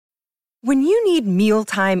When you need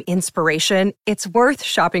mealtime inspiration, it's worth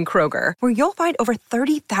shopping Kroger, where you'll find over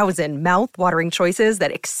 30,000 mouth-watering choices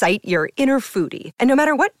that excite your inner foodie. And no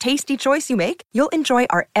matter what tasty choice you make, you'll enjoy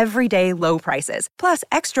our everyday low prices, plus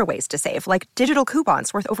extra ways to save, like digital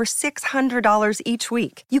coupons worth over $600 each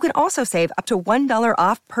week. You can also save up to $1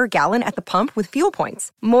 off per gallon at the pump with fuel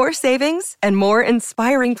points. More savings and more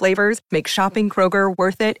inspiring flavors make shopping Kroger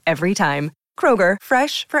worth it every time. Kroger,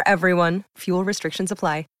 fresh for everyone. Fuel restrictions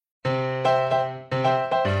apply.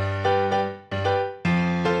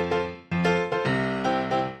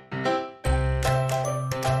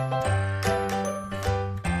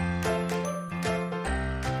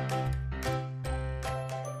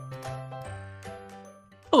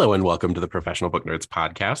 Hello and welcome to the Professional Book Nerds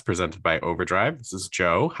podcast presented by Overdrive. This is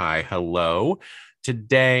Joe. Hi, hello.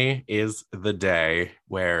 Today is the day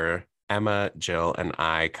where Emma, Jill, and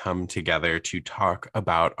I come together to talk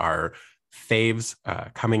about our faves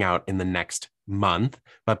coming out in the next month.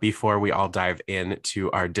 But before we all dive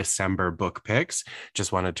into our December book picks,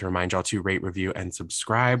 just wanted to remind y'all to rate, review, and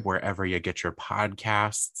subscribe wherever you get your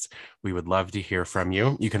podcasts. We would love to hear from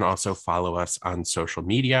you. You can also follow us on social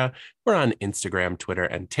media. We're on Instagram, Twitter,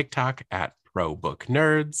 and TikTok at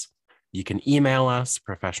ProBookNerds. You can email us,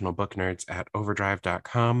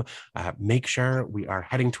 professionalbooknerds@overdrive.com. Make sure we are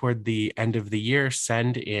heading toward the end of the year.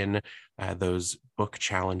 Send in those book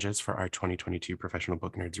challenges for our 2022 Professional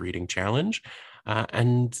Book Nerds Reading Challenge.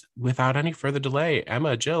 And without any further delay,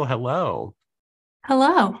 Emma, Jill, hello.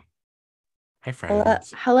 Hello. Hi,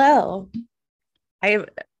 friends. Hello. I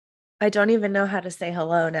don't even know how to say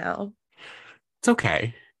hello now. It's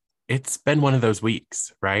okay. It's been one of those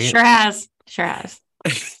weeks, right? Sure has.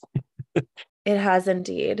 It has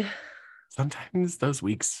indeed. Sometimes those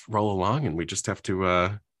weeks roll along and we just have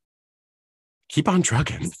to keep on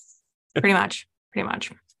trucking. Pretty much.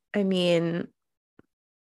 I mean,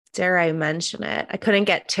 dare I mention it? I couldn't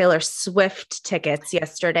get Taylor Swift tickets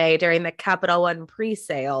yesterday during the Capital One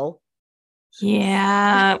pre-sale.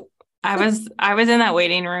 Yeah. I was in that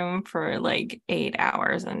waiting room for like 8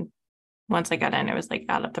 hours, and once I got in, it was like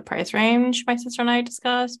out of the price range my sister and I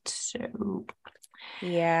discussed. So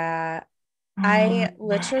yeah. I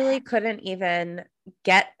literally couldn't even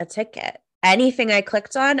get a ticket. Anything I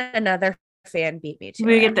clicked on, another fan beat me to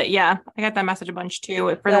it. I got that message a bunch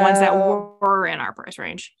too for the ones that were in our price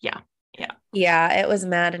range. Yeah, it was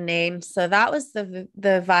maddening. So that was the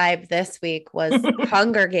vibe this week was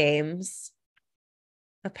Hunger Games,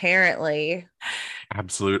 apparently.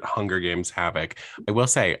 Absolute Hunger Games havoc. I will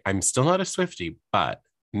say I'm still not a Swiftie, but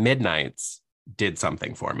Midnights did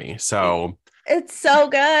something for me. So it's so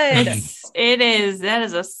good. It is. That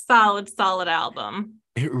is a solid album.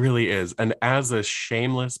 It really is. And as a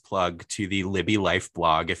shameless plug to the Libby Life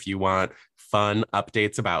blog, if you want fun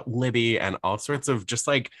updates about Libby and all sorts of just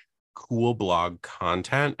like cool blog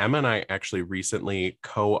content, Emma and I actually recently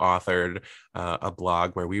co-authored a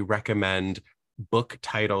blog where we recommend book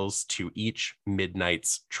titles to each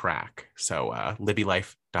Midnights track. So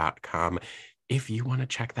libbylife.com if you want to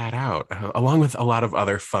check that out, along with a lot of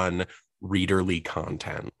other fun readerly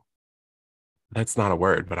content. That's not a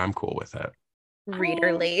word, but I'm cool with it.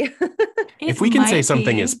 Readerly. If we can say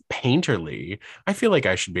something is painterly, I feel like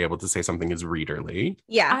I should be able to say something is readerly.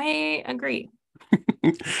 Yeah, I agree.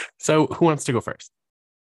 So who wants to go first?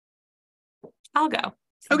 I'll go.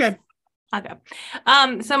 Okay. I'll go.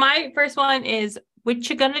 So my first one is What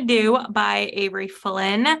You Gonna Do by Avery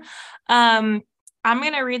Flynn. I'm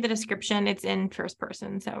going to read the description. It's in first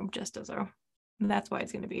person. So that's why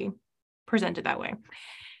it's going to be presented that way.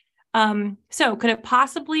 So could it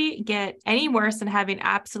possibly get any worse than having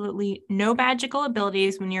absolutely no magical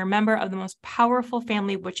abilities when you're a member of the most powerful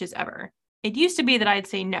family of witches ever? It used to be that I'd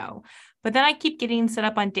say no, but then I keep getting set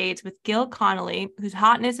up on dates with Gil Connolly, whose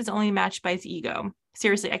hotness is only matched by his ego.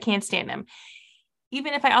 Seriously, I can't stand him.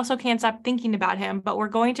 Even if I also can't stop thinking about him, but we're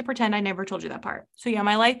going to pretend I never told you that part. So yeah,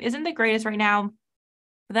 my life isn't the greatest right now,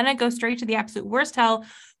 but then I go straight to the absolute worst hell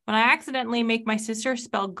when I accidentally make my sister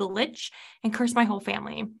spell glitch and curse my whole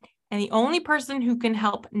family. And the only person who can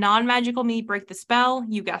help non-magical me break the spell,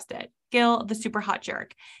 you guessed it, Gil, the super hot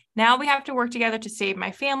jerk. Now we have to work together to save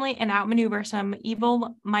my family and outmaneuver some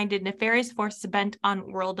evil-minded, nefarious forces bent on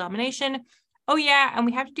world domination. Oh yeah, and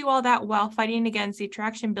we have to do all that while fighting against the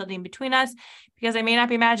attraction building between us, because I may not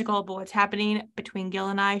be magical, but what's happening between Gil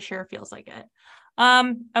and I sure feels like it.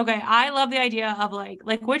 Okay, I love the idea of like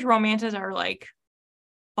witch romances are like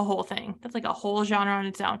a whole thing. That's like a whole genre on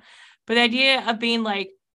its own. But the idea of being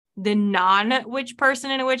like the non-witch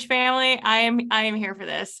person in a witch family, I am here for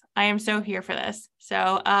this. I am so here for this.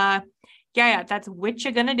 So yeah, that's What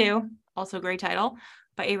You Gonna Do, also a great title,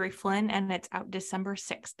 by Avery Flynn, and it's out December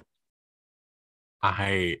 6th.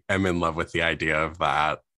 I am in love with the idea of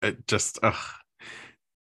that. It just, ugh.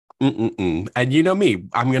 Mm-mm-mm. And you know me,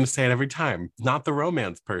 I'm going to say it every time. Not the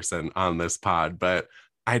romance person on this pod, but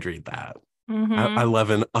I'd read that. I Mm-hmm. love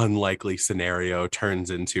an unlikely scenario turns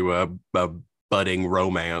into a budding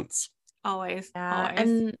romance. Always, Yeah, always.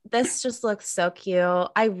 and this just looks so cute.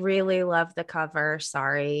 I really love the cover.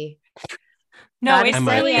 Sorry. No, Gotta it's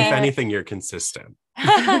Emma, really if say anything, you're consistent.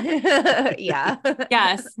 it. Yeah.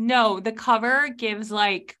 yes. No, the cover gives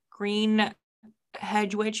like green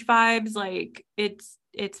hedge witch vibes. Like it's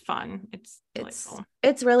fun. It's delightful.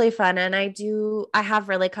 It's really fun. And I have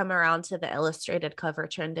really come around to the illustrated cover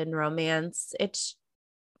trend in romance. It's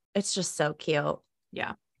just so cute.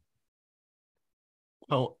 Yeah.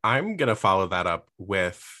 Well, I'm going to follow that up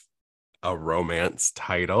with a romance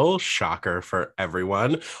title, shocker for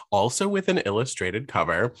everyone, also with an illustrated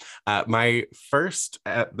cover. My first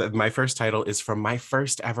title is from my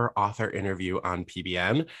first ever author interview on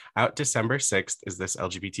PBN. Out December 6th is this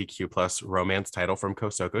LGBTQ plus romance title from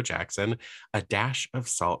Kosoko Jackson, A Dash of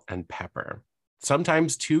Salt and Pepper.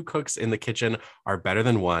 Sometimes two cooks in the kitchen are better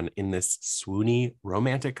than one in this swoony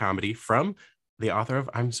romantic comedy from the author of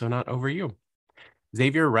I'm So Not Over You.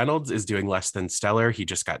 Xavier Reynolds is doing less than stellar. He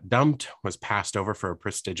just got dumped, was passed over for a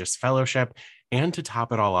prestigious fellowship, and to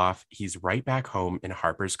top it all off, he's right back home in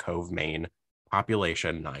Harper's Cove, Maine,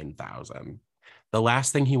 population 9,000. The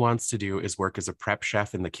last thing he wants to do is work as a prep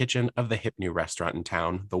chef in the kitchen of the hip new restaurant in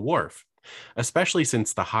town, The Wharf, especially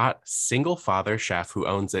since the hot single father chef who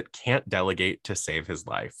owns it can't delegate to save his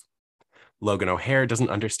life. Logan O'Hare doesn't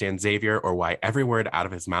understand Xavier or why every word out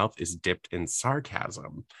of his mouth is dipped in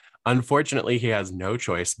sarcasm. Unfortunately, he has no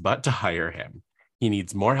choice but to hire him. He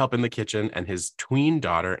needs more help in the kitchen, and his tween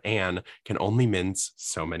daughter, Anne, can only mince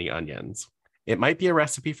so many onions. It might be a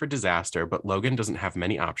recipe for disaster, but Logan doesn't have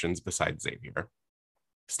many options besides Xavier.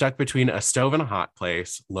 Stuck between a stove and a hot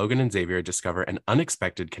place, Logan and Xavier discover an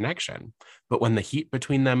unexpected connection. But when the heat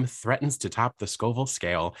between them threatens to top the Scoville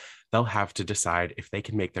scale, they'll have to decide if they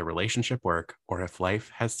can make their relationship work or if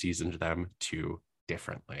life has seasoned them too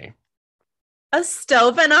differently. A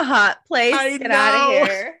stove and a hot place. I Get out of know.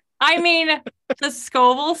 here. I mean, the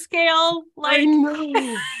Scoville scale, I like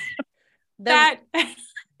know. that.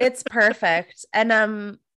 It's perfect. And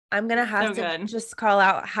I'm gonna have So to good. just call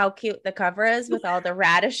out how cute the cover is with all the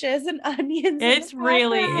radishes and onions. It's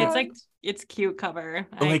really, it's like, background. it's cute cover.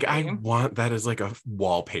 Like I agree. want that as like a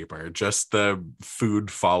wallpaper. Just the food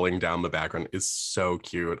falling down the background is so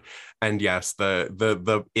cute. And yes,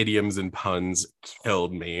 the idioms and puns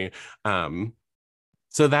killed me.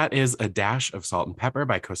 So that is A Dash of Salt and Pepper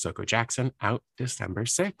by Kosoko Jackson, out December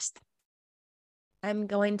 6th. I'm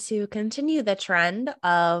going to continue the trend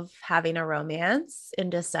of having a romance in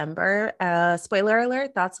December. Spoiler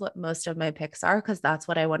alert, that's what most of my picks are because that's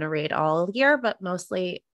what I want to read all year, but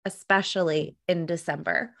mostly, especially in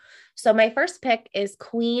December. So my first pick is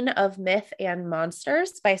Queen of Myth and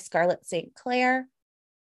Monsters by Scarlett St. Clair.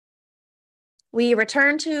 We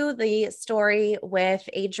return to the story with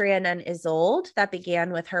Adrienne and Isolde that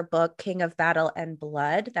began with her book, King of Battle and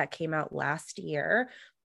Blood, that came out last year.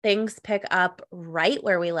 Things pick up right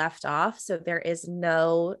where we left off. So there is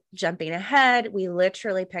no jumping ahead. We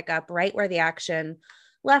literally pick up right where the action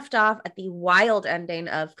left off at the wild ending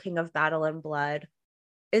of King of Battle and Blood.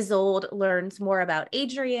 Isolde learns more about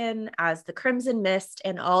Adrienne as the Crimson Mist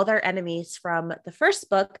and all their enemies from the first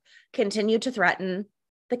book continue to threaten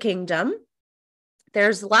the kingdom.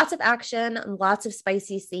 There's lots of action and lots of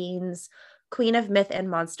spicy scenes. Queen of Myth and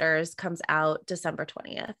Monsters comes out December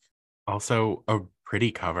 20th. Also a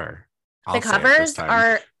pretty cover. The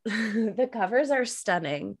covers are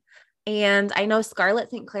stunning. And I know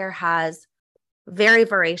Scarlett St. Clair has very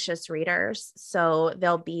voracious readers, so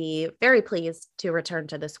they'll be very pleased to return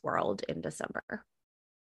to this world in December.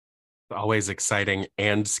 Always exciting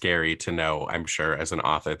and scary to know, I'm sure, as an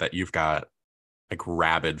author, that you've got like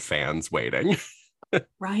rabid fans waiting.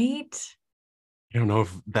 Right? I don't know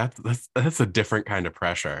if that's a different kind of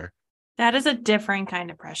pressure. That is a different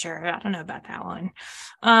kind of pressure. I don't know about that one.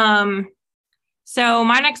 So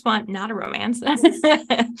my next one, not a romance. This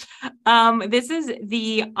is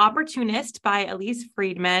The Opportunist by Elise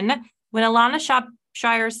Friedman. When Alana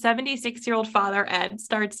Shire's 76-year-old father, Ed,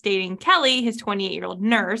 starts dating Kelly, his 28-year-old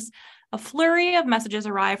nurse, a flurry of messages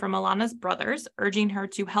arrive from Alana's brothers, urging her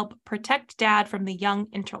to help protect Dad from the young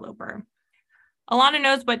interloper. Alana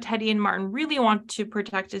knows what Teddy and Martin really want to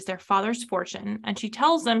protect is their father's fortune, and she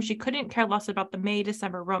tells them she couldn't care less about the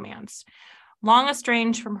May-December romance. Long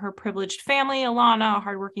estranged from her privileged family, Alana, a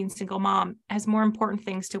hardworking single mom, has more important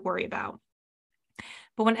things to worry about.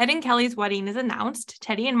 But when Ed and Kelly's wedding is announced,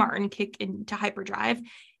 Teddy and Martin kick into hyperdrive,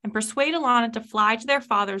 and persuade Alana to fly to their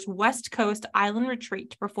father's West Coast island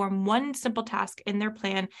retreat to perform one simple task in their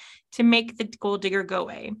plan to make the gold digger go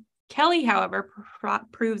away. Kelly, however,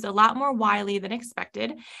 proves a lot more wily than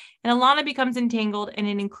expected, and Alana becomes entangled in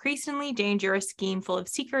an increasingly dangerous scheme full of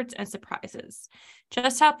secrets and surprises.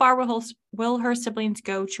 Just how far will her siblings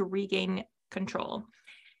go to regain control?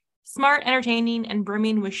 Smart, entertaining, and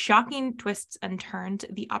brimming with shocking twists and turns,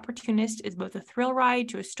 The Opportunist is both a thrill ride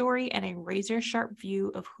to a story and a razor-sharp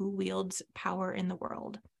view of who wields power in the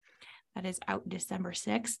world. That is out December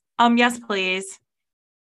 6th. Yes, please.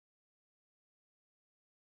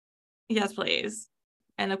 Yes, please.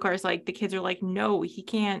 And of course, like, the kids are like, no, he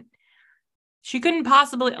can't. She couldn't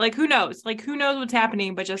possibly, like, who knows? Like, who knows what's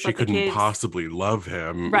happening, but just she like the couldn't kids possibly love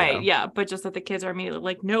him. right, yeah, but just that the kids are immediately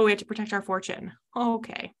like, no, we have to protect our fortune.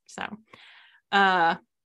 Okay, so yeah,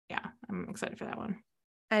 I'm excited for that one.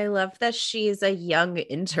 I love that she's a young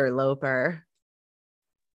interloper.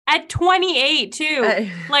 At 28 too.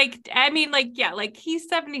 Like, I mean, like, yeah, like, he's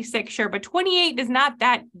 76, sure, but 28 is not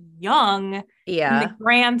that young in the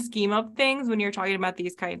grand scheme of things when you're talking about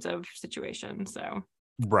these kinds of situations. So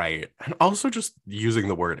right. And also just using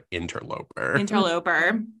the word interloper.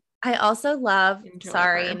 I also love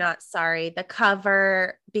the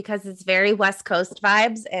cover, because it's very West Coast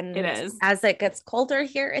vibes, and it is. As it gets colder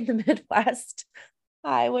here in the Midwest,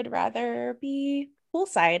 I would rather be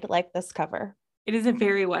poolside like this cover. It is a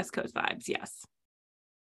very West Coast vibes, yes.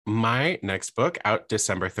 My next book, out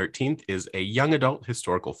December 13th, is a young adult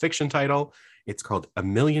historical fiction title. It's called A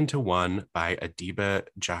Million to One by Adiba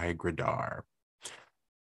Jayagridar.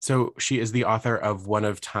 So she is the author of one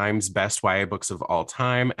of Time's best YA books of all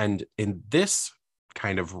time. And in this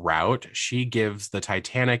kind of route, she gives the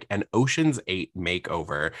Titanic an Ocean's 8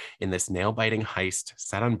 makeover in this nail-biting heist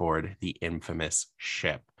set on board the infamous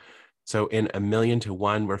ship. So in A Million to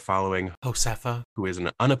One, we're following Josefa, who is an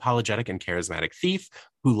unapologetic and charismatic thief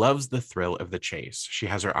who loves the thrill of the chase. She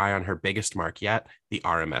has her eye on her biggest mark yet, the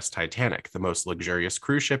RMS Titanic, the most luxurious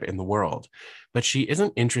cruise ship in the world. But she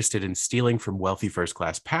isn't interested in stealing from wealthy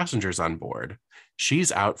first-class passengers on board.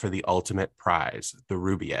 She's out for the ultimate prize, the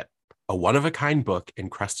Rubaiyat, a one-of-a-kind book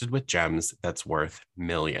encrusted with gems that's worth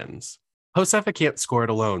millions. Josefa can't score it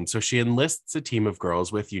alone, so she enlists a team of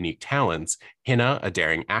girls with unique talents. Hina, a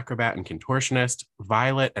daring acrobat and contortionist,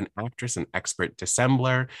 Violet, an actress and expert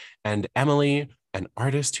dissembler, and Emily, an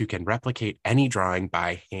artist who can replicate any drawing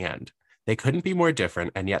by hand. They couldn't be more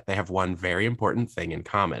different, and yet they have one very important thing in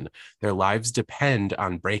common. Their lives depend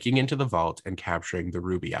on breaking into the vault and capturing the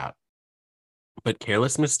Rubaiyat. But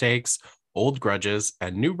careless mistakes, old grudges,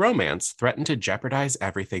 and new romance threaten to jeopardize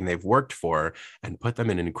everything they've worked for and put them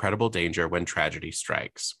in incredible danger when tragedy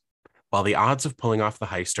strikes. While the odds of pulling off the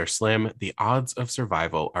heist are slim, the odds of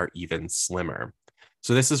survival are even slimmer.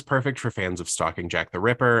 So this is perfect for fans of Stalking Jack the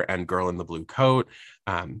Ripper and Girl in the Blue Coat.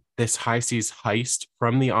 This high seas heist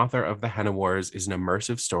from the author of The Henna Wars is an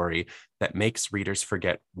immersive story that makes readers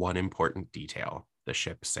forget one important detail: the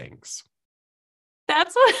ship sinks.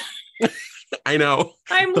 That's what... I know.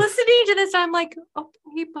 I'm listening to this. I'm like,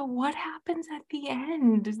 okay, but what happens at the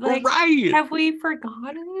end? Like, right. Have we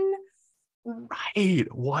forgotten? Right.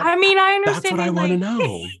 What? I mean, I understand. That's what I want to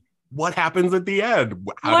know. What happens at the end?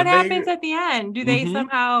 What happens at the end? Do they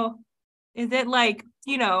somehow, is it like,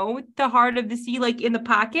 you know, the heart of the sea, like in the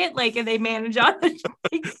pocket? Like, and they manage on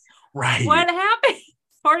the right. What happened?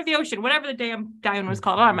 Heart of the ocean, whatever the damn diamond was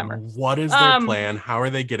called. I don't remember. What is their plan? How are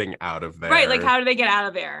they getting out of there? Right. Like, how do they get out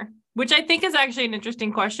of there? Which I think is actually an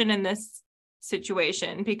interesting question in this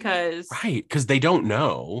situation, because because they don't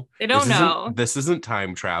know. This isn't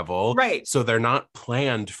time travel. Right. So they're not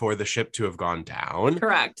planned for the ship to have gone down.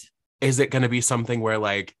 Correct. Is it going to be something where,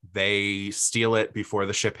 like, they steal it before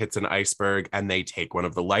the ship hits an iceberg and they take one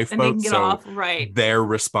of the lifeboats? And they can get off. Right. They're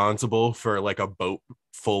responsible for, like, a boat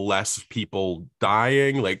full less people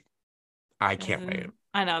dying. Like, I can't wait.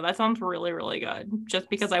 I know. That sounds really, really good. Just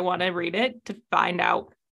because I want to read it to find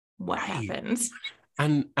out what happens.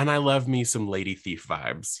 And I love me some Lady Thief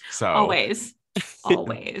vibes. So always.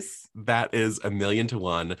 That is A Million to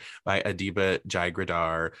One by Adiba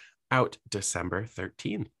Jayagridar, out December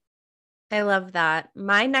 13th. I love that.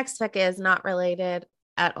 My next pick is not related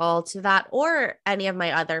at all to that or any of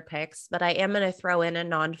my other picks, but I am going to throw in a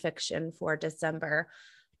nonfiction for December.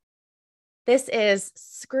 This is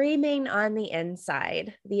Screaming on the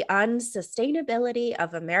Inside: The Unsustainability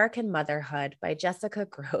of American Motherhood by Jessica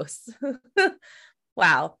Grose.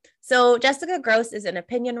 Wow. So Jessica Grose is an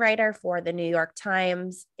opinion writer for the New York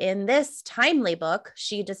Times. In this timely book,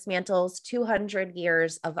 she dismantles 200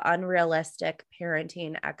 years of unrealistic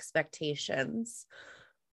parenting expectations.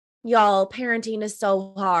 Y'all, parenting is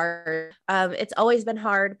so hard. It's always been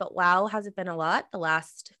hard, but wow, has it been a lot the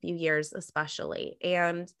last few years, especially.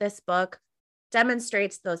 And this book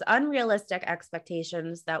demonstrates those unrealistic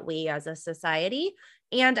expectations that we as a society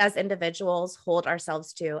and as individuals hold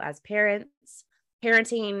ourselves to as parents.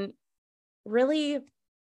 Parenting really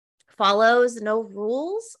follows no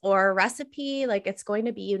rules or recipe. Like, it's going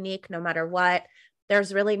to be unique no matter what.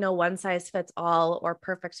 There's really no one size fits all or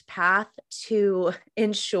perfect path to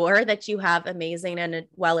ensure that you have amazing and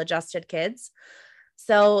well-adjusted kids.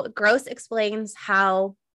 So Gross explains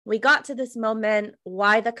how we got to this moment,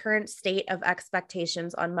 why the current state of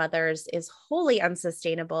expectations on mothers is wholly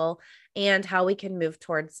unsustainable, and how we can move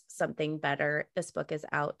towards something better. This book is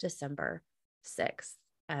out December 6th.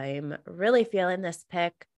 I'm really feeling this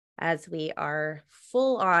pick as we are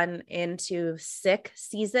full on into sick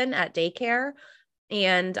season at daycare.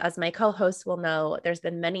 And as my co-host will know, there's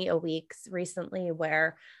been many a weeks recently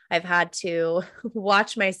where I've had to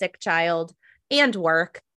watch my sick child and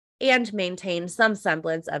work and maintain some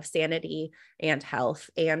semblance of sanity and health.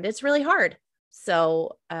 And it's really hard.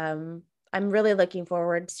 So I'm really looking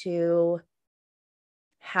forward to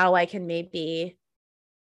how I can maybe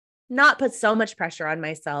not put so much pressure on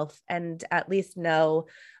myself and at least know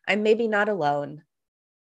I'm maybe not alone,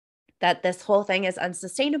 that this whole thing is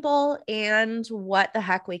unsustainable, and what the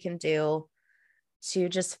heck we can do to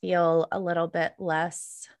just feel a little bit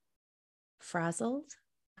less frazzled.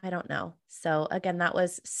 I don't know. So again, that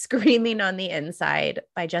was Screaming on the Inside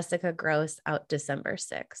by Jessica Gross, out December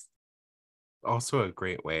 6th. Also a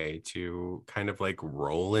great way to kind of like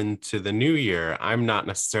roll into the new year. I'm not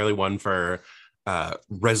necessarily one for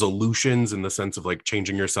resolutions in the sense of like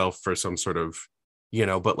changing yourself for some sort of,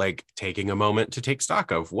 but like taking a moment to take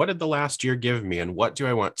stock of what did the last year give me and what do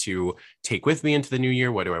I want to take with me into the new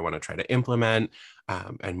year? What do I want to try to implement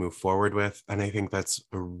and move forward with? And I think that's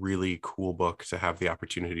a really cool book to have the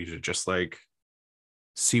opportunity to just like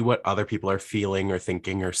see what other people are feeling or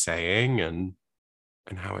thinking or saying and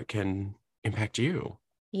how it can impact you.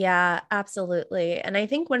 Yeah, absolutely. And I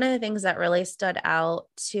think one of the things that really stood out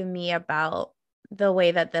to me about the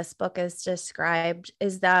way that this book is described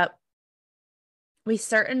is that we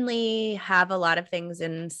certainly have a lot of things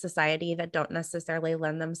in society that don't necessarily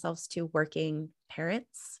lend themselves to working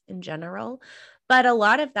parents in general. But a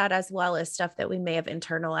lot of that as well is stuff that we may have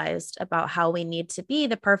internalized about how we need to be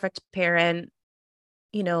the perfect parent.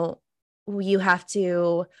 You have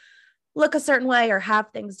to look a certain way or have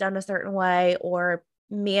things done a certain way or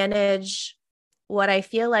manage what I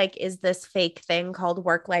feel like is this fake thing called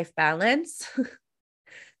work-life balance.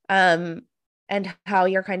 And how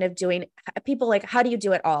you're kind of doing, people like, how do you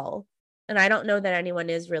do it all? And I don't know that anyone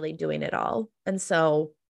is really doing it all. And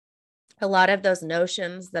so a lot of those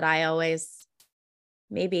notions that I always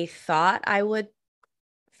maybe thought I would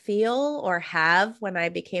feel or have when I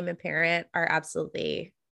became a parent are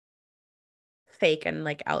absolutely fake and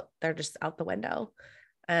like they're just out the window.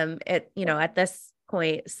 At this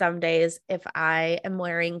point, some days if I am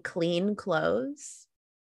wearing clean clothes,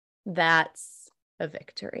 that's a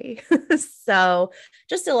victory. So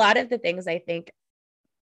just a lot of the things I think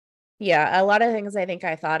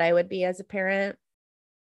I thought I would be as a parent,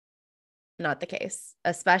 not the case,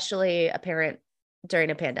 especially a parent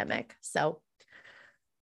during a pandemic. So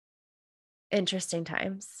interesting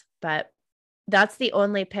times, but that's the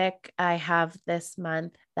only pick I have this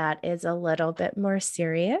month that is a little bit more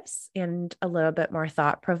serious and a little bit more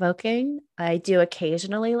thought-provoking. I do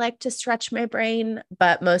occasionally like to stretch my brain,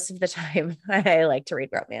 but most of the time I like to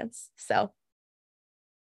read romance. So.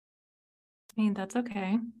 I mean, that's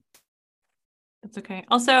okay. That's okay.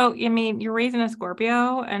 Also, I mean, you're raising a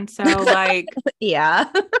Scorpio. And so like, yeah,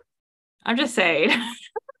 I'm just saying.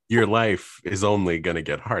 Your life is only going to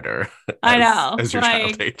get harder I know. as your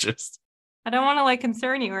child ages. I don't want to like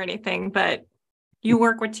concern you or anything, but you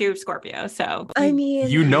work with two Scorpios, so I mean,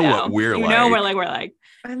 what we're like. We're like,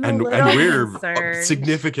 and we're concerned.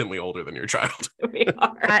 Significantly older than your child. We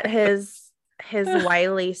are at his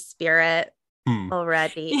wily spirit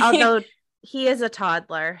already. Although he is a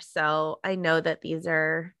toddler, so I know that these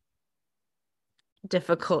are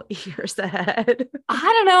difficult years ahead. I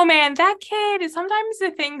don't know, man. That kid is sometimes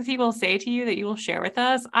the things he will say to you that you will share with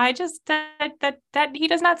us. I just that he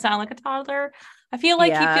does not sound like a toddler. I feel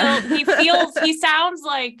like he sounds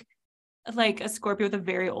like a Scorpio with a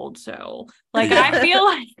very old soul. Like I feel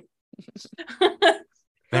like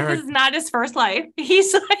this is not his first life.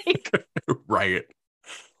 He's like right.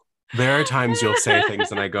 There are times you'll say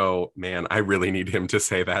things and I go, man, I really need him to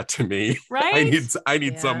say that to me. Right? I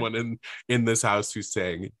need someone in this house who's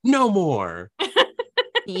saying, no more.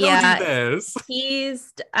 Yeah, Don't do this.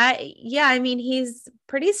 I mean, he's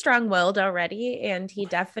pretty strong-willed already, and he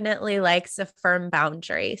definitely likes a firm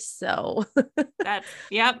boundary. So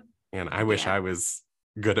Yep. And I wish Yeah. I was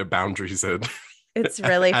good at boundaries it's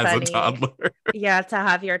really as a funny. toddler. Yeah, to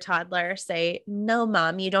have your toddler say, "No,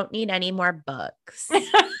 mom, you don't need any more books."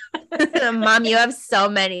 Mom, you have so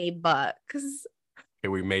many books. Okay,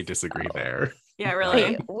 we may disagree there. Yeah,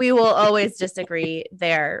 really. We will always disagree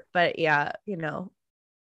there, but yeah,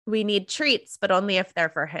 we need treats, but only if they're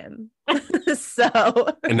for him.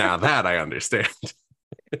 So And now that I understand.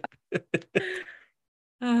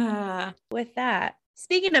 with that,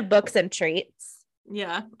 speaking of books and treats.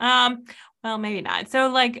 Yeah. Well, maybe not. So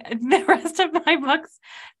like the rest of my books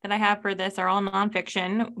that I have for this are all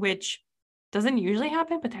nonfiction, which doesn't usually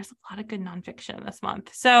happen, but there's a lot of good nonfiction this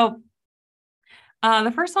month. So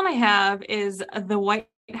the first one I have is The White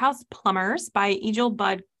House Plumbers by Ejel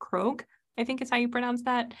Bud Krogh, I think is how you pronounce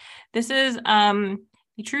that. This is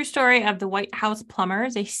the true story of the White House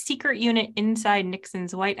Plumbers, a secret unit inside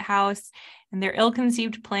Nixon's White House, and their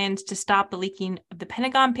ill-conceived plans to stop the leaking of the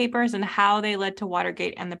Pentagon Papers and how they led to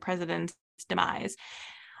Watergate and the president's demise.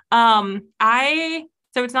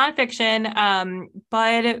 So it's not fiction,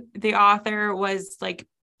 but the author was like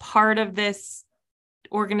part of this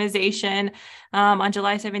organization. On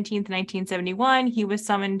July 17th, 1971, he was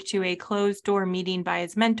summoned to a closed-door meeting by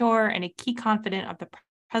his mentor and a key confidant of the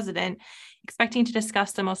president, expecting to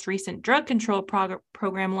discuss the most recent drug control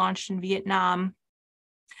program launched in Vietnam.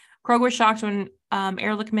 Krogh was shocked when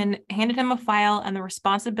Ehrlichman handed him a file and the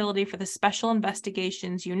responsibility for the Special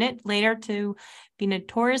Investigations Unit, later to be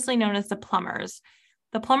notoriously known as the Plumbers.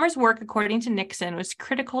 The Plumbers' work, according to Nixon, was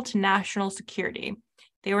critical to national security.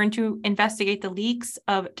 They were to investigate the leaks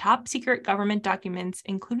of top-secret government documents,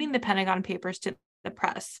 including the Pentagon Papers, to the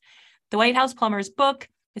press. The White House Plumbers book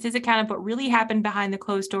is his account of what really happened behind the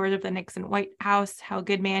closed doors of the Nixon White House, how a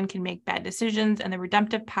good man can make bad decisions, and the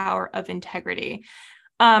redemptive power of integrity.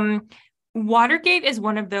 Watergate is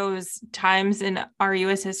one of those times in our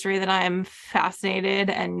U.S. history that I am fascinated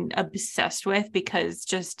and obsessed with, because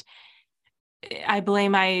just I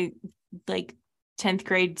blame my 10th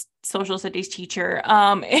grade social studies teacher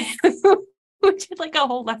who did like a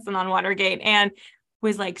whole lesson on Watergate and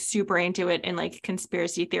was like super into it in like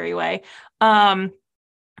conspiracy theory way.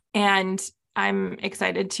 And I'm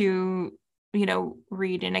excited to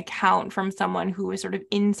read an account from someone who was sort of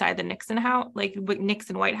inside the Nixon house, like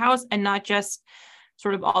Nixon White House, and not just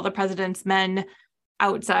sort of all the president's men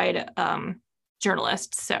outside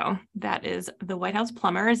journalists. So that is The White House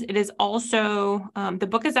Plumbers. It is also, the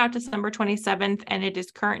book is out December 27th, and it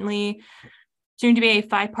is currently soon to be a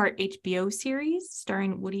 5-part HBO series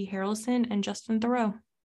starring Woody Harrelson and Justin Theroux.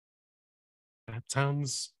 That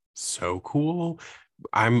sounds so cool.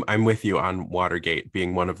 I'm with you on Watergate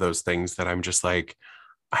being one of those things that I'm just like,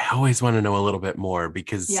 I always want to know a little bit more,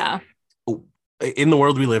 because in the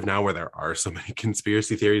world we live now, where there are so many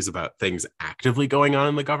conspiracy theories about things actively going on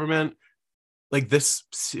in the government, like this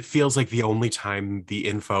feels like the only time the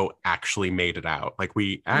info actually made it out. Like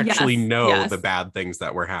we actually know the bad things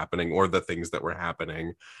that were happening, or the things that were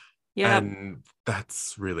happening. Yeah. And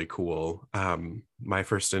that's really cool. My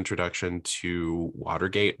first introduction to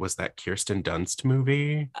Watergate was that Kirsten Dunst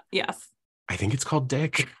movie. Yes. I think it's called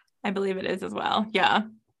Dick. I believe it is as well. Yeah.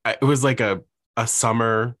 It was like a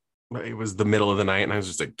summer. It was the middle of the night, and I was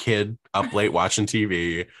just a kid up late watching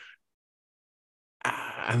TV.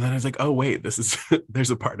 And then I was like, oh, wait,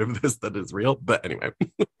 there's a part of this that is real. But anyway.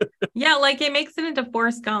 Yeah, like it makes it into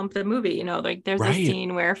Forrest Gump, the movie, like there's a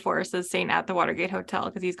scene where Forrest is staying at the Watergate Hotel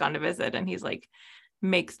because he's gone to visit, and he's like,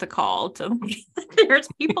 makes the call to there's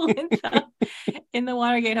people in the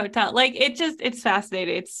Watergate Hotel. Like it's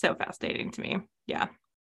fascinating. It's so fascinating to me. Yeah.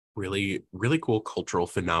 Really, really cool cultural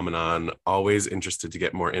phenomenon. Always interested to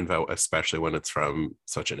get more info, especially when it's from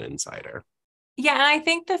such an insider. Yeah, and I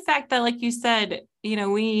think the fact that, like you said,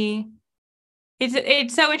 it's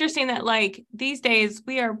so interesting that like these days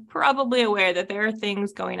we are probably aware that there are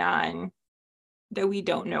things going on that we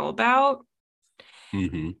don't know about,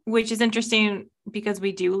 which is interesting because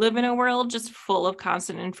we do live in a world just full of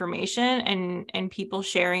constant information and people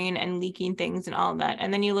sharing and leaking things and all of that.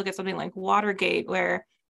 And then you look at something like Watergate, where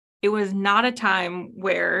it was not a time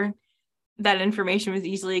where that information was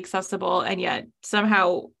easily accessible, and yet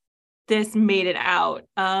somehow this made it out.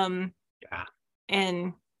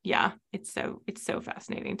 And yeah, it's so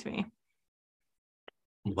fascinating to me.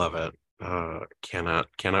 Love it.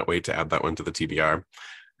 Cannot wait to add that one to the TBR.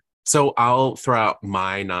 So I'll throw out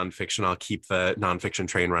my nonfiction. I'll keep the nonfiction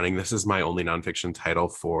train running. This is my only nonfiction title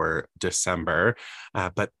for December,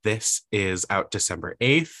 but this is out December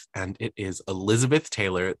 8th, and it is Elizabeth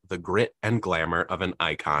Taylor, The Grit and Glamour of an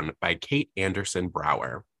Icon by Kate Anderson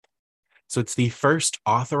Brower. So it's the first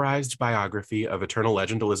authorized biography of eternal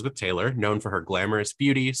legend Elizabeth Taylor, known for her glamorous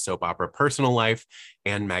beauty, soap opera personal life,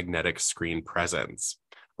 and magnetic screen presence.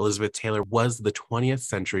 Elizabeth Taylor was the 20th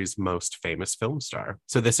century's most famous film star.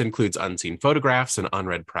 So this includes unseen photographs and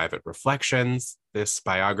unread private reflections. This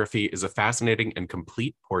biography is a fascinating and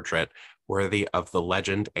complete portrait worthy of the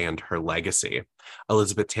legend and her legacy.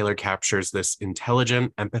 Elizabeth Taylor captures this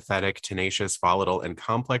intelligent, empathetic, tenacious, volatile, and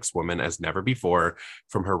complex woman as never before,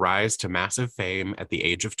 from her rise to massive fame at the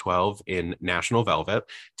age of 12 in National Velvet,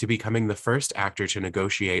 to becoming the first actor to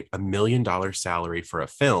negotiate $1 million salary for a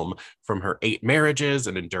film, from her 8 marriages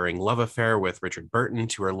and enduring love affair with Richard Burton,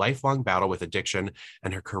 to her lifelong battle with addiction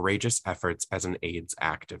and her courageous efforts as an AIDS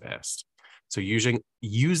activist. So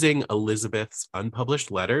using Elizabeth's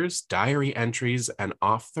unpublished letters, diary entries, and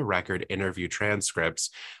off-the-record interview transcripts,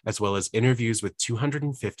 as well as interviews with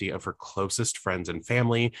 250 of her closest friends and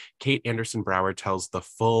family, Kate Anderson Brower tells the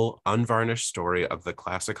full, unvarnished story of the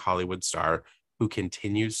classic Hollywood star who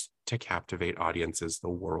continues to captivate audiences the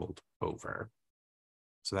world over.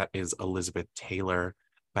 So that is Elizabeth Taylor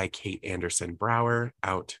by Kate Anderson Brower,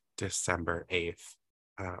 out December 8th.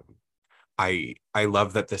 I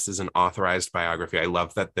love that this is an authorized biography. I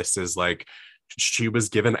love that this is like, she was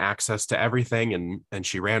given access to everything and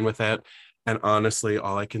she ran with it. And honestly,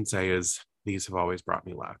 all I can say is these have always brought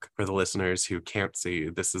me luck. For the listeners who can't see,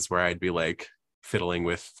 this is where I'd be like fiddling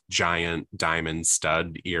with giant diamond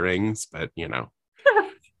stud earrings, but you know.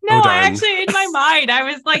 No, I actually, in my mind,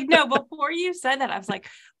 I was like, no, before you said that, I was like,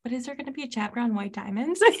 but is there going to be a chapter on white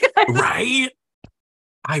diamonds? Right?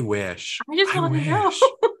 I wish. I just want to know.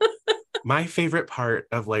 My favorite part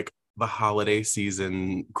of like the holiday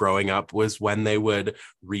season growing up was when they would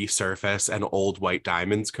resurface an old White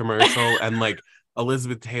Diamonds commercial and like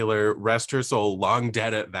Elizabeth Taylor, rest her soul, long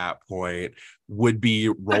dead at that point, would be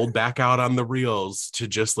rolled back out on the reels to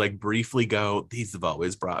just like briefly go, these have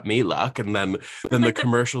always brought me luck. And then the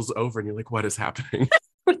commercial's over and you're like, what is happening?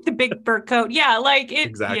 With the big fur coat. Yeah, like it.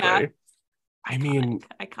 Exactly. Yeah. I mean,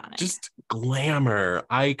 iconic. Just glamour,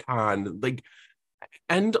 icon, like,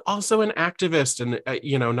 and also an activist and,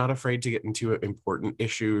 you know, not afraid to get into important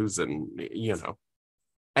issues and, you know,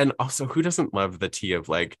 and also who doesn't love the tea of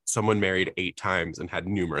like someone married 8 times and had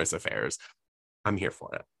numerous affairs? I'm here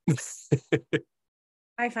for it.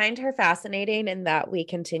 I find her fascinating in that we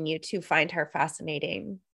continue to find her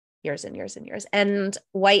fascinating years and years and years. And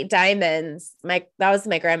White Diamonds, that was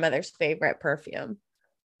my grandmother's favorite perfume.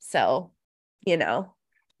 So, you know.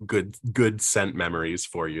 Good scent memories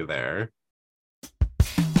for you there.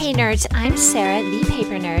 Hey nerds, I'm Sarah, the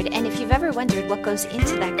paper nerd, and if you've ever wondered what goes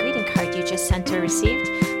into that greeting card you just sent or received,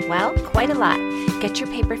 well, quite a lot. Get your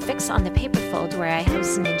paper fix on the Paperfold, where I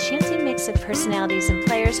host an enchanting mix of personalities and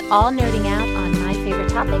players, all nerding out on my favorite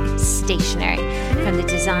topic, stationery. From the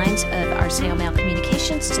designs of our snail mail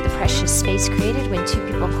communications to the precious space created when 2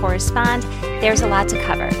 people correspond, there's a lot to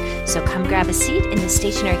cover. So come grab a seat in the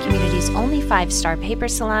stationery community's only 5-star paper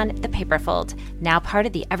salon, the Paperfold, now part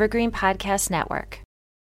of the Evergreen Podcast Network.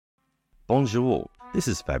 Bonjour, this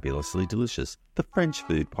is Fabulously Delicious, the French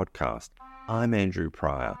food podcast. I'm Andrew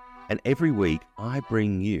Pryor, and every week I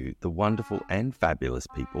bring you the wonderful and fabulous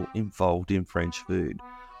people involved in French food,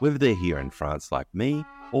 whether they're here in France like me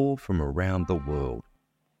or from around the world.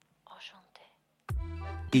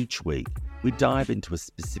 Each week, we dive into a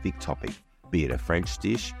specific topic, be it a French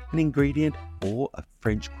dish, an ingredient, or a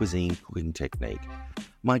French cuisine cooking technique.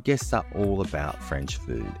 My guests are all about French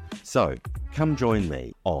food, so come join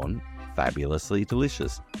me on Fabulously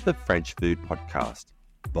Delicious, the French food podcast.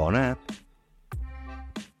 Bon app.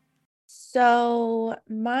 So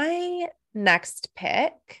my next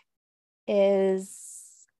pick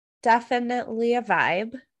is definitely a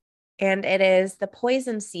vibe, and it is The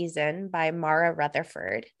Poison Season by Mara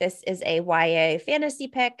Rutherford. This is a YA fantasy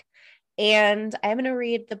pick, and I'm going to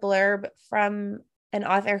read the blurb from an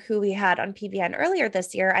author who we had on PVN earlier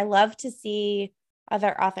this year. I love to see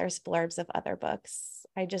other authors' blurbs of other books.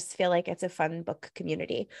 I just feel like it's a fun book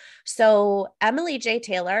community. So Emily J.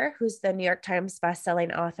 Taylor, who's the New York Times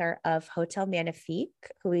bestselling author of Hotel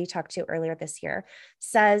Magnifique, who we talked to earlier this year,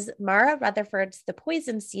 says, Mara Rutherford's The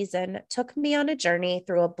Poison Season took me on a journey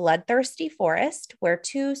through a bloodthirsty forest where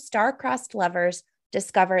 2 star-crossed lovers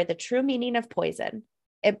discover the true meaning of poison.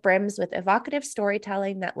 It brims with evocative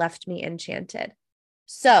storytelling that left me enchanted.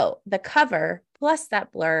 So the cover plus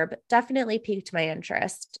that blurb definitely piqued my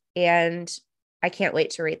interest. And I can't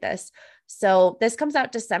wait to read this. So this comes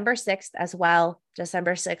out December 6th as well.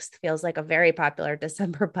 December 6th feels like a very popular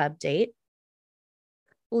December pub date.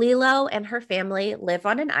 Lilo and her family live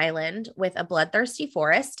on an island with a bloodthirsty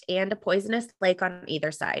forest and a poisonous lake on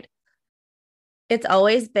either side. It's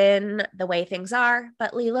always been the way things are,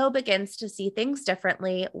 but Lilo begins to see things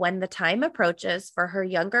differently when the time approaches for her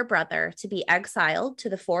younger brother to be exiled to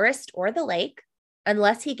the forest or the lake,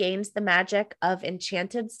 unless he gains the magic of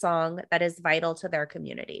enchanted song that is vital to their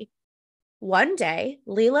community. One day,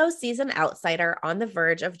 Lilo sees an outsider on the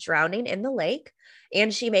verge of drowning in the lake,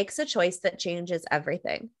 and she makes a choice that changes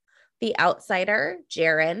everything. The outsider,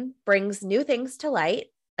 Jaren, brings new things to light,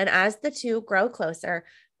 and as the two grow closer,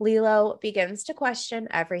 Lilo begins to question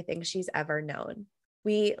everything she's ever known.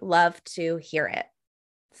 We love to hear it.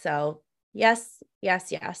 So yes,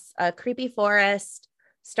 yes, yes. A creepy forest,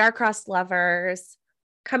 star-crossed lovers,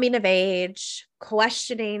 coming of age,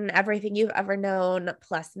 questioning everything you've ever known,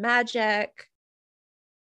 plus magic.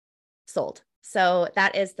 Sold. So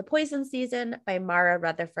that is The Poison Season by Mara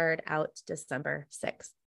Rutherford, out December 6th.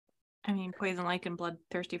 I mean, poison lake and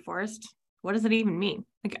bloodthirsty forest. What does it even mean?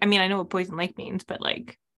 Like, I mean, I know what poison lake means, but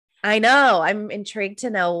like, I know. I'm intrigued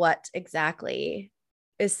to know what exactly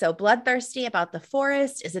is so bloodthirsty about the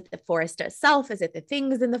forest. Is it the forest itself? Is it the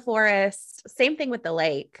things in the forest? Same thing with the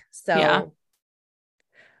lake. So yeah.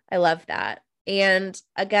 I love that. And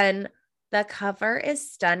again, the cover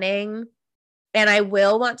is stunning. And I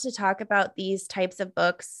will want to talk about these types of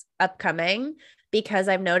books upcoming, because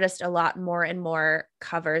I've noticed a lot more and more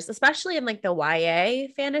covers, especially in like the YA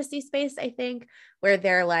fantasy space, I think, where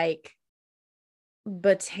they're like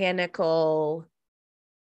botanical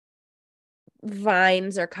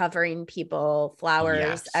vines are covering people,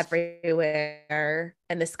 flowers everywhere.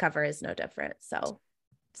 And this cover is no different. So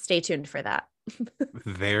stay tuned for that.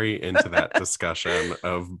 Very into that discussion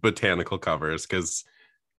of botanical covers, because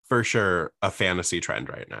for sure a fantasy trend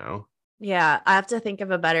right now. Yeah, I have to think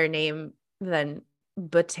of a better name than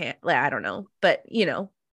I don't know, but you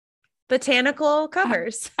know, botanical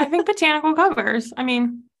covers. I think botanical covers. I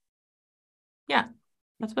mean, yeah,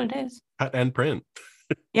 that's what it is. Cut and print.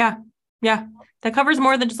 Yeah. The cover's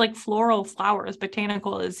more than just like floral flowers.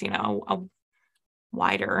 Botanical is, you know, a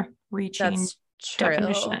wider reaching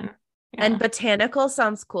definition. Yeah. And botanical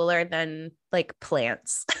sounds cooler than like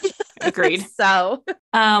plants. Agreed. So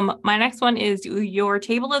my next one is Your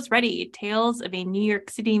Table is Ready, Tales of a New York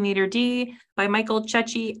City Maitre d' by Michael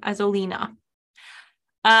Cecchi Azzolina.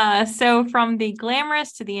 So from the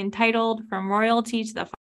glamorous to the entitled, from royalty to the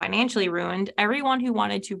financially ruined, everyone who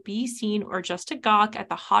wanted to be seen or just to gawk at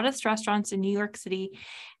the hottest restaurants in New York City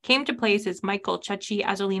came to places Michael Cecchi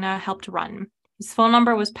Azzolina helped run. His phone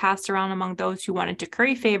number was passed around among those who wanted to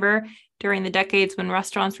curry favor during the decades when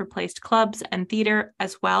restaurants replaced clubs and theater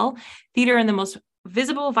as well. Theater in the most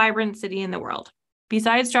visible, vibrant city in the world.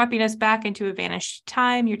 Besides dropping us back into a vanished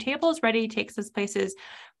time, Your Table is Ready takes us places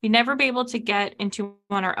we'd never be able to get into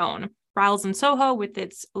on our own. Riles in Soho with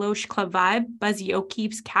its Loche Club vibe, Buzzy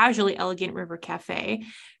O'Keefe's casually elegant River Cafe,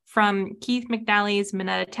 from Keith McNally's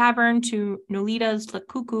Minetta Tavern to Nolita's La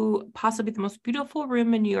Cuckoo, possibly the most beautiful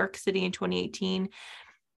room in New York City in 2018,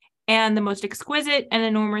 and the most exquisite and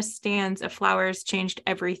enormous stands of flowers changed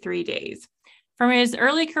every 3 days. From his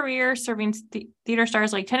early career serving theater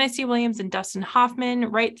stars like Tennessee Williams and Dustin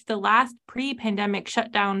Hoffman, right to the last pre-pandemic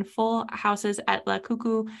shutdown full houses at La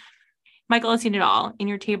Cuckoo, Michael has seen it all. In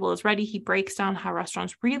Your Table is Ready, he breaks down how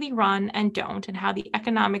restaurants really run and don't, and how the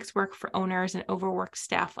economics work for owners and overworked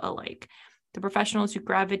staff alike. The professionals who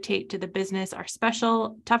gravitate to the business are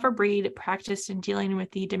special, tougher breed, practiced in dealing with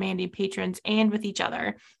the demanding patrons and with each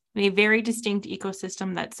other, in a very distinct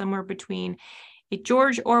ecosystem that's somewhere between a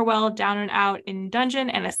George Orwell down and out in dungeon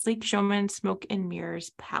and a sleek showman smoke and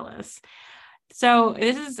mirrors palace. So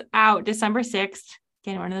this is out December 6th.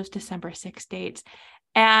 Again, one of those December 6th dates.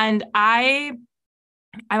 And I'm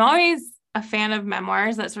always a fan of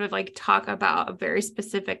memoirs that sort of like talk about a very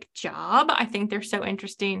specific job. I think they're so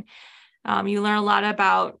interesting. You learn a lot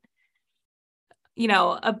about, you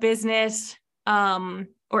know, a business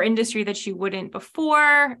or industry that you wouldn't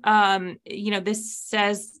before. You know, this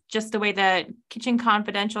says just the way that Kitchen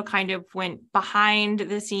Confidential kind of went behind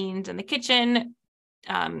the scenes in the kitchen.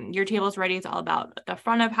 Your Table is Ready is all about the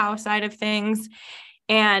front of house side of things.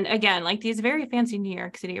 And again, like these very fancy New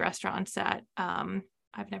York City restaurants that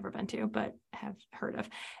I've never been to, but have heard of.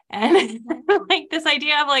 And like this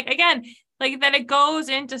idea of like, again, like that it goes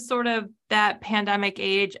into sort of that pandemic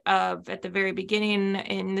age of at the very beginning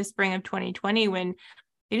in the spring of 2020, when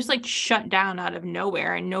they just like shut down out of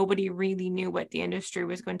nowhere and nobody really knew what the industry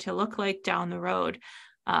was going to look like down the road.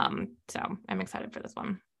 So I'm excited for this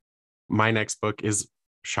one. my next book is,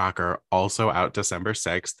 shocker, also out December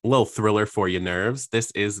 6th. A little thriller for your nerves.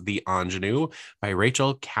 This is The Ingenue by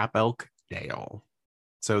Rachel Capelk Dale.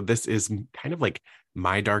 So this is kind of like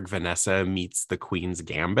My Dark Vanessa meets The Queen's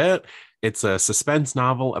Gambit. It's a suspense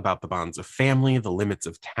novel about the bonds of family, the limits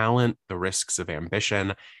of talent, the risks of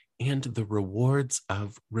ambition, and the rewards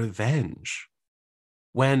of revenge.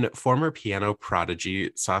 When former piano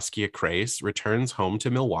prodigy Saskia Crace returns home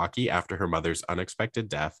to Milwaukee after her mother's unexpected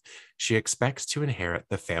death, she expects to inherit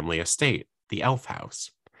the family estate, the Elf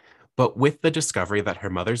House. But with the discovery that her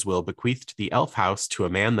mother's will bequeathed the Elf House to a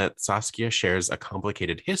man that Saskia shares a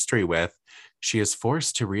complicated history with, she is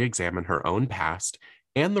forced to re-examine her own past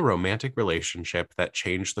and the romantic relationship that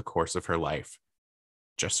changed the course of her life,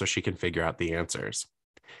 just so she can figure out the answers.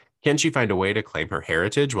 Can she find a way to claim her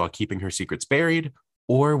heritage while keeping her secrets buried,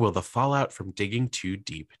 or will the fallout from digging too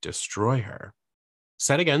deep destroy her?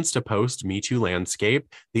 Set against a post-Me Too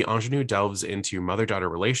landscape, The Ingenue delves into mother-daughter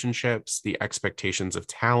relationships, the expectations of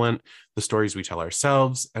talent, the stories we tell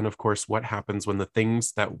ourselves, and of course, what happens when the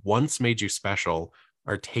things that once made you special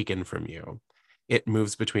are taken from you. It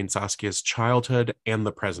moves between Saskia's childhood and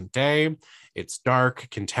the present day. It's dark,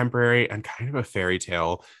 contemporary, and kind of a fairy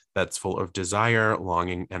tale that's full of desire,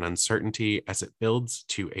 longing, and uncertainty as it builds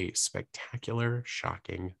to a spectacular,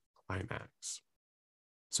 shocking climax.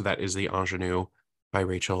 So that is The Ingenue by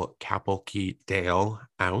Rachel Capelk Dale,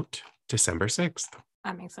 out December 6th.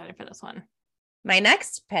 I'm excited for this one. My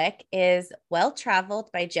next pick is Well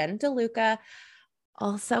Traveled by Jen DeLuca,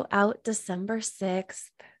 also out December 6th.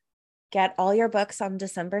 Get all your books on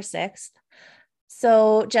December 6th.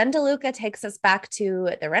 So Jen DeLuca takes us back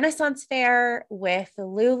to the Renaissance Fair with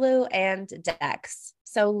Lulu and Dex.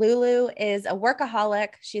 So Lulu is a workaholic.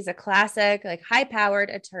 She's a classic, like high-powered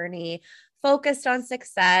attorney, focused on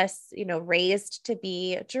success, raised to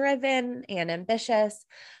be driven and ambitious,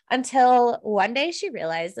 until one day she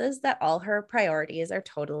realizes that all her priorities are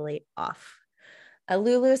totally off.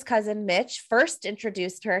 Lulu's cousin Mitch first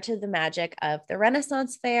introduced her to the magic of the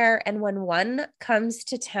Renaissance Fair, and when one comes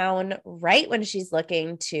to town right when she's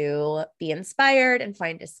looking to be inspired and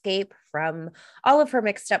find escape from all of her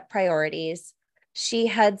mixed up priorities, she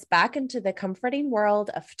heads back into the comforting world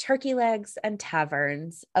of turkey legs and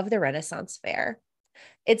taverns of the Renaissance Fair.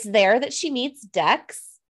 It's there that she meets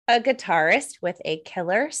Dex, a guitarist with a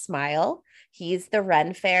killer smile. He's the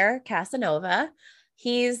Ren Fair Casanova.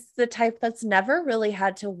 He's the type that's never really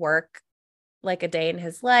had to work like a day in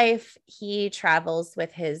his life. He travels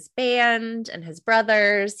with his band and his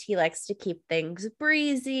brothers. He likes to keep things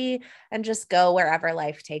breezy and just go wherever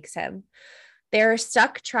life takes him. They're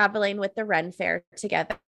stuck traveling with the Ren Fair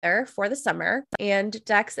together for the summer, and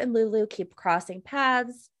Dex and Lulu keep crossing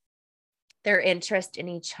paths. Their interest in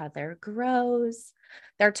each other grows.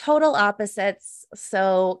 They're total opposites,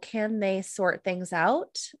 so can they sort things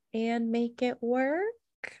out and make it work?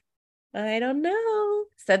 I don't know.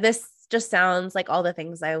 So this just sounds like all the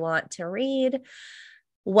things I want to read.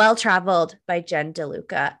 Well Traveled by Jen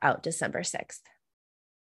DeLuca, out December 6th.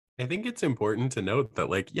 I think it's important to note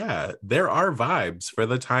that, there are vibes for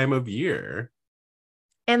the time of year.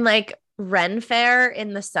 And Ren Fair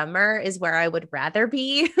in the summer is where I would rather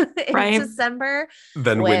be in December.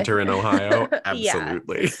 Than winter in Ohio.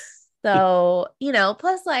 Absolutely. Yeah. So,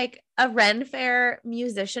 plus a Ren Fair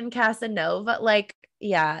musician Casanova,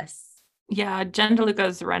 yes. Yeah, Jen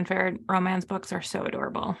DeLuca's Ren Fair romance books are so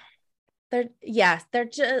adorable. They're just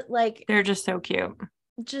they're just so cute.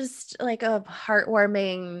 Just like a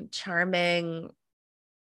heartwarming, charming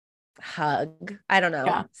hug. I don't know.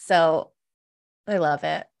 Yeah. So I love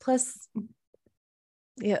it. Plus,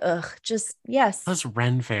 yes. Plus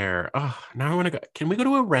Ren Fair. Oh, now I want to go. Can we go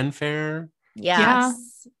to a Ren Fair?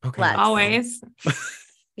 Yes. Yeah. Okay. Always.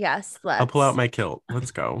 Yes. I'll pull out my kilt.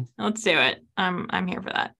 Let's go. Let's do it. I'm here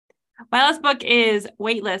for that. My last book is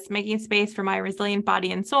Weightless, Making Space for My Resilient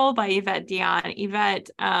Body and Soul by Yvette Dion. Yvette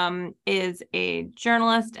is a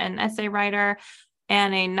journalist and essay writer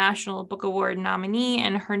and a National Book Award nominee.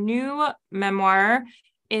 And her new memoir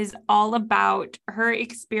is all about her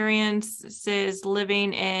experiences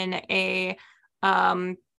living in a,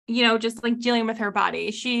 just dealing with her body.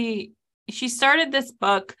 She started this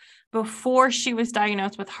book before she was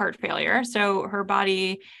diagnosed with heart failure. So her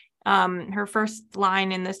body, her first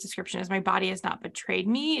line in this description is, "My body has not betrayed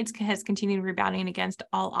me. It has continued rebounding against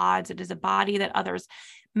all odds. It is a body that others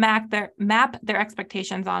map their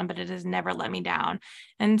expectations on, but it has never let me down."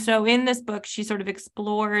 And so in this book, she sort of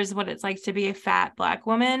explores what it's like to be a fat Black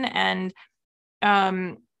woman and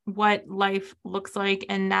what life looks like,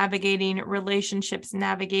 and navigating relationships,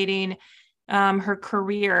 navigating her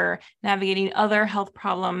career, navigating other health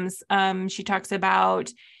problems. She talks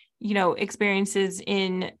about experiences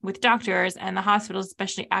with doctors and the hospitals,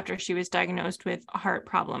 especially after she was diagnosed with heart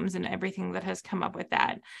problems and everything that has come up with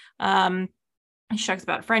that. She talks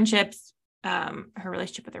about friendships, her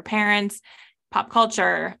relationship with her parents, pop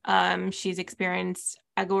culture. She's experienced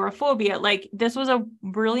agoraphobia. Like, this was a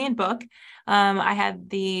brilliant book. I had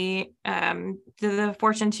the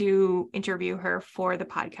fortune to interview her for the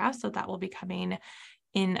podcast, so that will be coming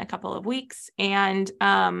in a couple of weeks. And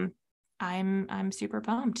I'm super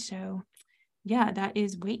bummed. So yeah, that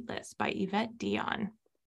is Waitlist by Yvette Dion.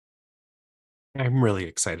 I'm really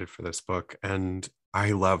excited for this book, and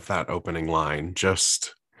I love that opening line.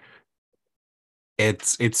 Just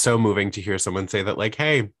it's so moving to hear someone say that, like,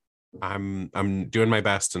 hey, I'm doing my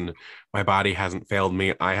best and my body hasn't failed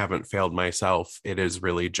me. I haven't failed myself. It is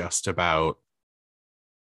really just about,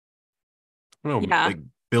 like,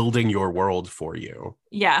 building your world for you.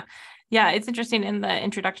 Yeah. It's interesting in the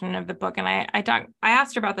introduction of the book. And I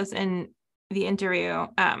asked her about this in the interview.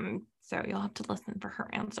 So you'll have to listen for her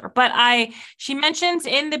answer. But she mentions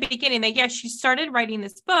in the beginning that, she started writing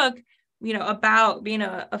this book, about being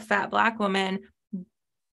a fat Black woman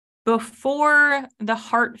before the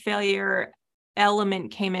heart failure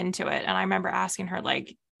element came into it. And I remember asking her,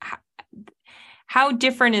 like, how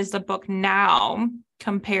different is the book now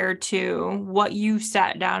compared to what you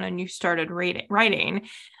sat down and you started writing?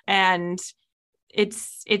 And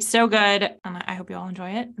it's so good. And I hope you all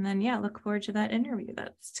enjoy it. And then, look forward to that interview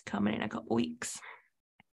that's coming in a couple weeks.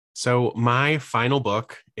 So my final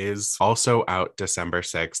book is also out December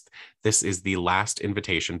 6th. This is The Last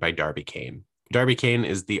Invitation by Darby Kane. Darby Kane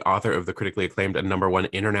is the author of the critically acclaimed and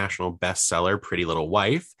 #1 international bestseller, Pretty Little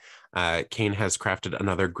Wife. Kane has crafted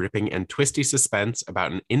another gripping and twisty suspense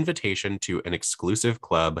about an invitation to an exclusive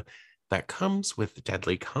club that comes with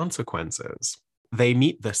deadly consequences. They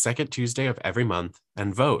meet the second Tuesday of every month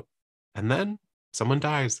and vote, and then someone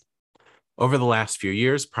dies. Over the last few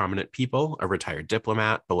years, prominent people, a retired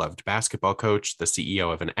diplomat, beloved basketball coach, the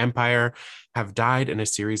CEO of an empire, have died in a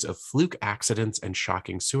series of fluke accidents and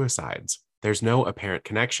shocking suicides. There's no apparent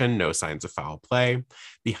connection, no signs of foul play.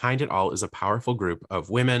 Behind it all is a powerful group of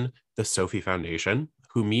women, the Sophie Foundation,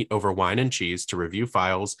 who meet over wine and cheese to review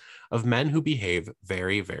files of men who behave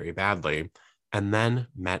very, very badly, and then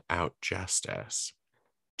met out justice.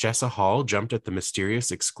 Jessa Hall jumped at the mysterious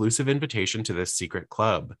exclusive invitation to this secret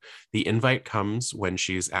club. The invite comes when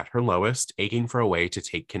she's at her lowest, aching for a way to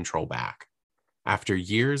take control back. After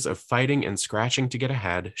years of fighting and scratching to get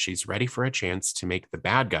ahead, she's ready for a chance to make the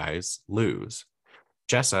bad guys lose.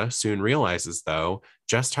 Jessa soon realizes, though,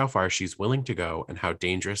 just how far she's willing to go and how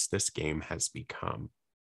dangerous this game has become.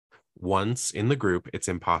 Once in the group, it's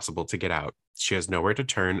impossible to get out. She has nowhere to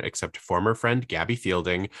turn except former friend Gabby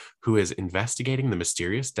Fielding, who is investigating the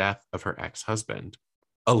mysterious death of her ex-husband.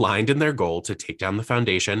 Aligned in their goal to take down the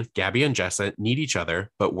Foundation, Gabby and Jessa need each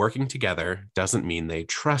other, but working together doesn't mean they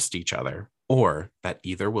trust each other, or that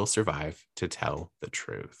either will survive to tell the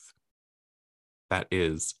truth. That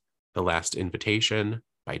is The Last Invitation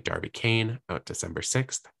by Darby Kane, out December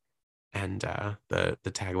 6th. And the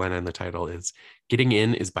tagline and the title is, "Getting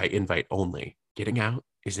in is by invite only. Getting out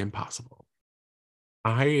is impossible."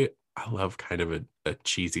 I love kind of a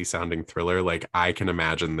cheesy sounding thriller. Like, I can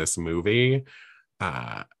imagine this movie.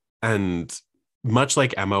 And much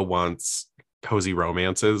like Emma wants cozy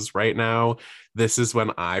romances right now, this is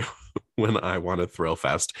when I want a thrill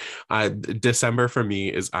fest. December for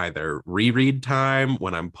me is either reread time,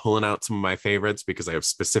 when I'm pulling out some of my favorites because I have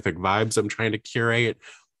specific vibes I'm trying to curate,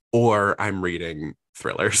 or I'm reading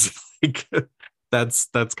thrillers. Like, that's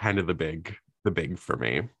kind of the big for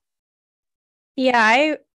me.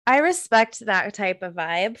 Yeah, I respect that type of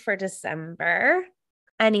vibe for December.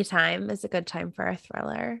 Anytime is a good time for a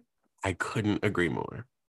thriller. I couldn't agree more.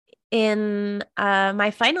 In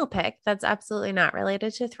my final pick, that's absolutely not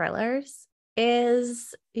related to thrillers,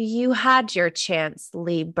 is You Had Your Chance,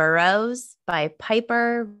 Lee Burrows by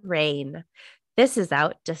Piper Rain. This is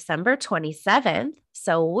out December 27th.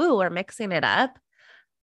 So we're mixing it up.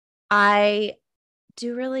 I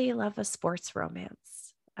do really love a sports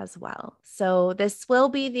romance as well. So this will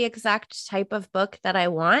be the exact type of book that I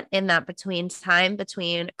want in that between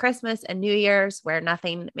Christmas and New Year's, where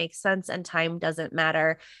nothing makes sense and time doesn't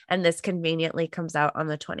matter. And this conveniently comes out on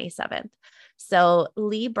the 27th. So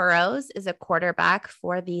Lee Burrows is a quarterback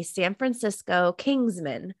for the San Francisco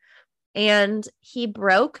Kingsmen, and he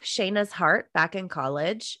broke Shayna's heart back in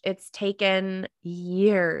college. It's taken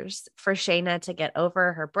years for Shayna to get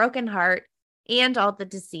over her broken heart and all the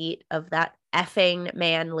deceit of that effing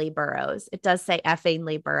man, Lee Burrows. It does say effing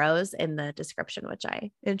Lee Burrows in the description, which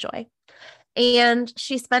I enjoy. And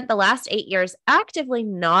she spent the last 8 years actively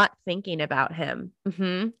not thinking about him.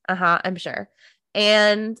 I'm sure.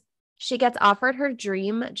 And she gets offered her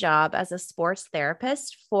dream job as a sports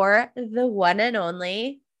therapist for the one and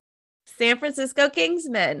only San Francisco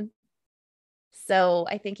Kingsmen. So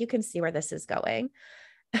I think you can see where this is going.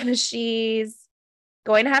 She's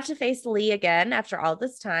going to have to face Lee again after all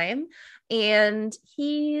this time. And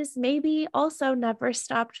he's maybe also never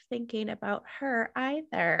stopped thinking about her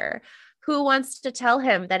either. Who wants to tell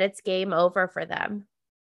him that it's game over for them?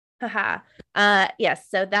 Haha. Yes,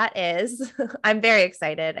 so that is, I'm very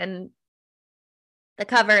excited. And the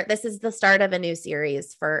cover, this is the start of a new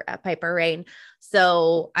series for Piper Reign.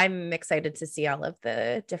 So I'm excited to see all of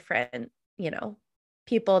the different,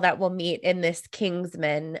 people that we'll meet in this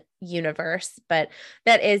Kingsman universe. But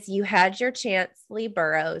that is You Had Your Chance, Lee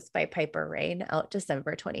Burrows by Piper Reign, out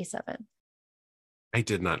December 27th. I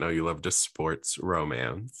did not know you loved a sports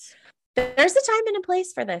romance. There's a time and a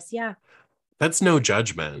place for this. Yeah. That's no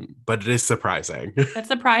judgment, but it is surprising. That's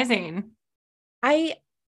surprising.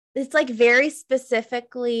 It's like very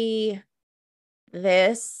specifically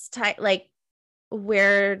this type, like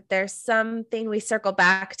where there's something we circle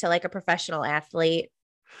back to, like a professional athlete.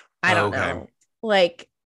 I don't know. Like,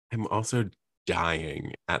 I'm also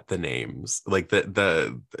dying at the names, like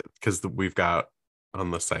because we've got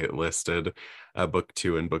on the site listed book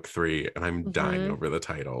 2 and book 3, and I'm dying over the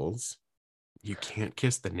titles. You Can't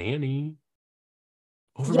Kiss the Nanny.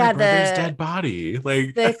 Over my brother's dead body.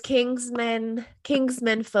 Like the Kingsman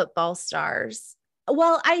football stars.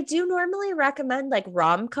 Well, I do normally recommend like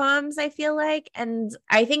rom-coms, I feel like, and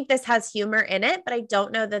I think this has humor in it, but I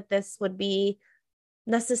don't know that this would be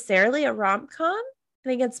necessarily a rom-com. I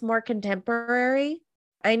think it's more contemporary.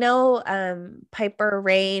 I know Piper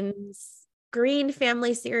Reign's Green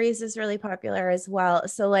Family series is really popular as well.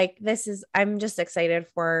 So like I'm just excited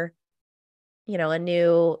for, a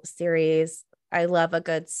new series. I love a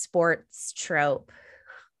good sports trope.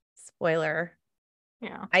 Spoiler.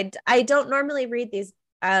 Yeah. I don't normally read these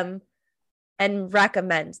and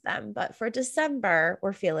recommend them, but for December,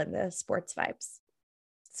 we're feeling the sports vibes.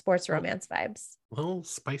 Sports romance vibes. Little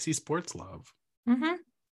spicy sports love. Mm-hmm.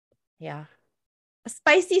 Yeah.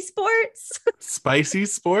 Spicy sports. Spicy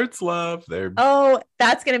sports love. Oh,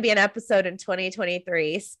 that's going to be an episode in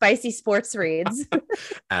 2023. Spicy sports reads.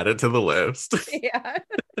 Add it to the list. Yeah.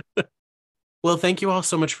 Well, thank you all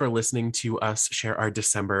so much for listening to us share our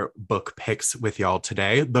December book picks with y'all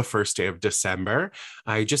today, the first day of December.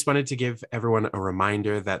 I just wanted to give everyone a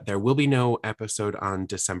reminder that there will be no episode on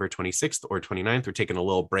December 26th or 29th. We're taking a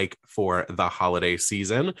little break for the holiday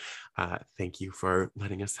season. Thank you for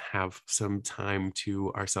letting us have some time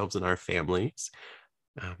to ourselves and our families.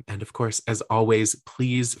 And of course, as always,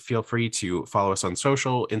 please feel free to follow us on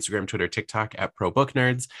social, Instagram, Twitter, TikTok at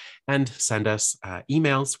ProBookNerds, and send us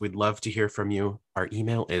emails. We'd love to hear from you. Our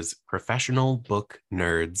email is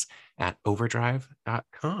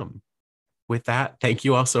professionalbooknerds@overdrive.com. With that, thank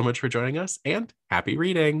you all so much for joining us, and happy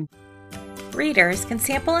reading. Readers can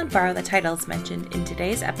sample and borrow the titles mentioned in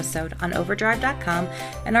today's episode on overdrive.com,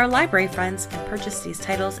 and our library friends can purchase these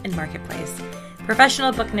titles in Marketplace.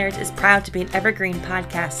 Professional Book Nerds is proud to be an Evergreen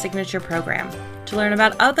Podcast signature program. To learn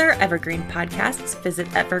about other Evergreen podcasts, visit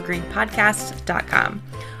evergreenpodcast.com.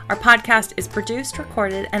 Our podcast is produced,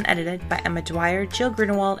 recorded, and edited by Emma Dwyer, Jill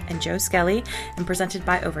Grunewald, and Joe Skelly, and presented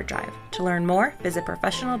by Overdrive. To learn more, visit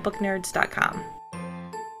professionalbooknerds.com.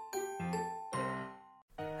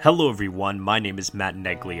 Hello everyone, my name is Matt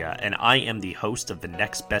Neglia, and I am the host of the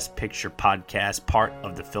Next Best Picture podcast, part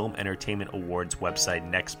of the Film Entertainment Awards website,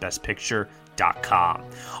 nextbestpicture.com.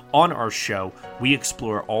 On our show, we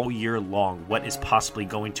explore all year long what is possibly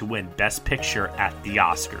going to win Best Picture at the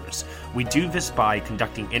Oscars. We do this by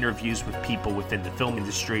conducting interviews with people within the film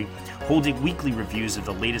industry, holding weekly reviews of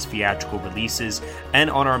the latest theatrical releases, and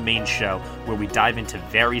on our main show, where we dive into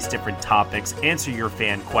various different topics, answer your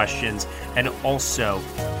fan questions, and also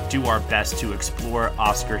do our best to explore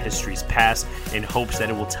Oscar history's past in hopes that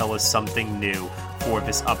it will tell us something new for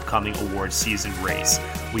this upcoming award season race.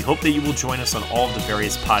 We hope that you will join us on all of the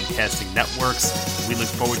various podcasting networks. We look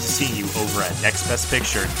forward to seeing you over at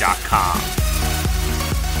nextbestpicture.com.